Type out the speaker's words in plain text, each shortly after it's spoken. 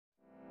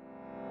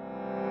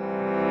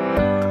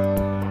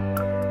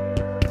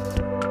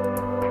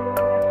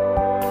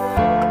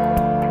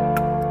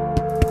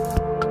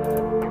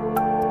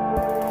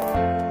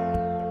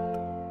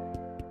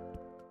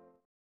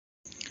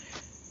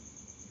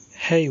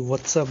Hey,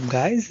 what's up,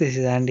 guys? This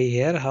is Andy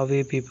here. How are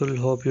you people?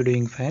 Hope you're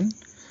doing fine.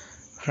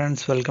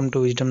 Friends, welcome to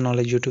Wisdom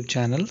Knowledge YouTube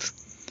channels.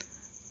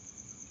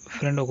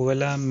 Friend,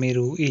 ఒకవేళ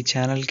మీరు ఈ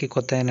ఛానల్కి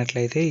కొత్త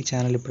అయినట్లయితే, ఈ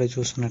channel ఇప్పుడే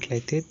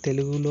చూస్తున్నట్లయితే,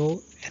 తెలుగులో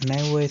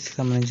NIOSకి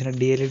సంబంధించిన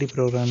DLED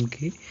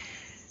ప్రోగ్రామ్కి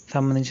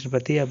సంబంధించిన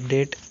ప్రతి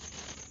అప్డేట్,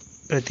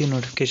 ప్రతి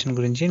నోటిఫికేషన్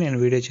గురించి నేను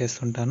వీడియో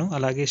చేస్తుంటాను.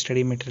 అలాగే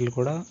స్టడీ మెటీరియల్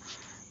కూడా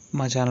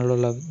మా ఛానల్లో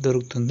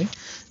దొరుకుతుంది.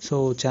 సో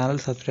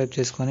ఛానల్ సబ్స్క్రైబ్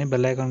చేసుకొని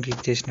బెల్ ఐకాన్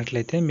క్లిక్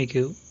చేసినట్లయితే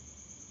మీకు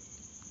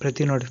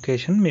ప్రతి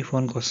నోటిఫికేషన్ మీ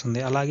ఫోన్కి వస్తుంది.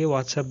 అలాగే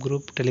వాట్సాప్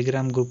గ్రూప్,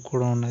 టెలిగ్రామ్ గ్రూప్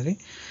కూడా ఉన్నది.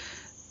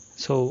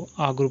 సో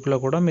ఆ గ్రూప్లో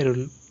కూడా మీరు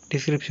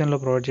డిస్క్రిప్షన్లో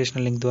ప్రొవైడ్ చేసిన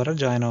లింక్ ద్వారా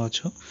జాయిన్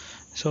అవ్వచ్చు.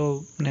 సో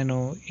నేను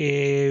ఏ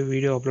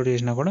వీడియో అప్లోడ్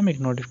చేసినా కూడా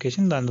మీకు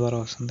నోటిఫికేషన్ దాని ద్వారా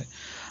వస్తుంది.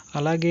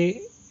 అలాగే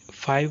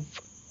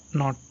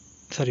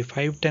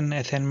 510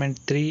 అసైన్మెంట్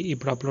 3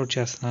 ఇప్పుడు అప్లోడ్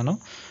చేస్తున్నాను.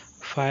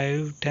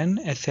 510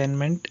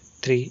 అసైన్మెంట్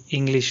 3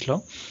 ఇంగ్లీష్లో.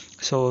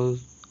 సో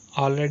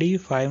ఆల్రెడీ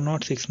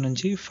 506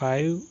 నుంచి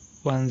 510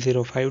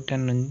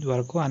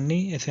 వరకు అన్ని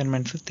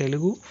అసైన్మెంట్స్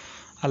తెలుగు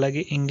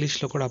అలాగే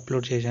ఇంగ్లీష్లో కూడా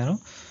అప్లోడ్ చేశాను.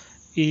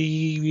 ఈ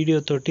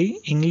వీడియోతోటి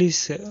ఇంగ్లీష్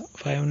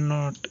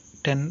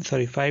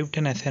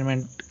 510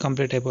 అసైన్మెంట్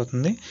కంప్లీట్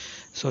అయిపోతుంది.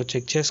 సో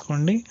చెక్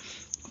చేసుకోండి.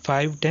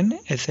 510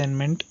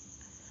 assignment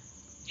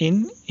in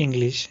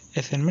English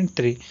assignment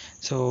 3.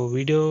 So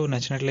video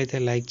నచ్చినట్లయితే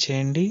లైక్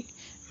చేయండి,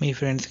 మీ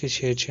ఫ్రెండ్స్కి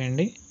షేర్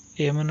చేయండి.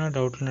 ఏమైనా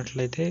డౌట్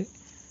ఉన్నట్లయితే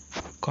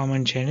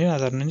కామెంట్ చేయండి, నా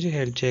తరఫు నుంచి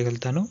హెల్ప్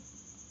చేయగలుగుతాను.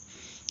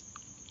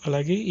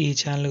 అలాగే ఈ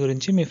ఛానల్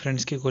గురించి మీ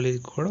ఫ్రెండ్స్కి,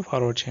 కొలీగ్కి కూడా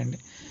ఫార్వర్డ్ చేయండి.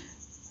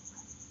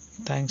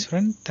 Thanks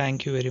friend,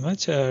 thank you very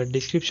much.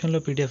 డిస్క్రిప్షన్లో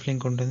PDF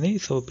లింక్ ఉంటుంది.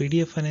 సో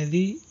PDF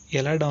అనేది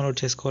ఎలా డౌన్లోడ్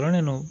చేసుకోవాలో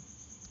నేను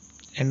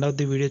ఎండ్ ఆఫ్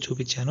ది వీడియో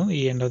చూపించాను, ఈ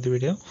end of the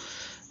video.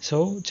 So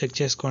check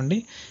చేసుకోండి,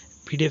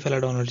 PDF ఎలా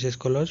డౌన్లోడ్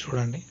చేసుకోవాలో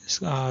చూడండి.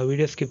 ఆ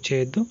వీడియో స్కిప్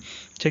చేయొద్దు.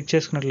 చెక్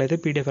చేసుకున్నట్లయితే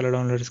PDF ఎలా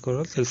డౌన్లోడ్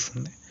చేసుకోవాలో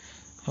తెలుస్తుంది.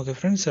 Okay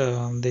friends,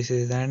 this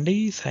is యాండీ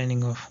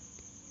signing off.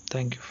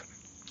 Thank you.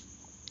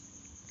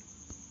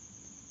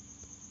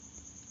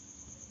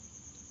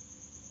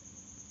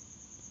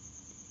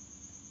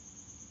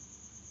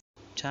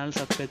 Channel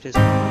subscribe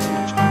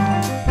చేసుకోండి.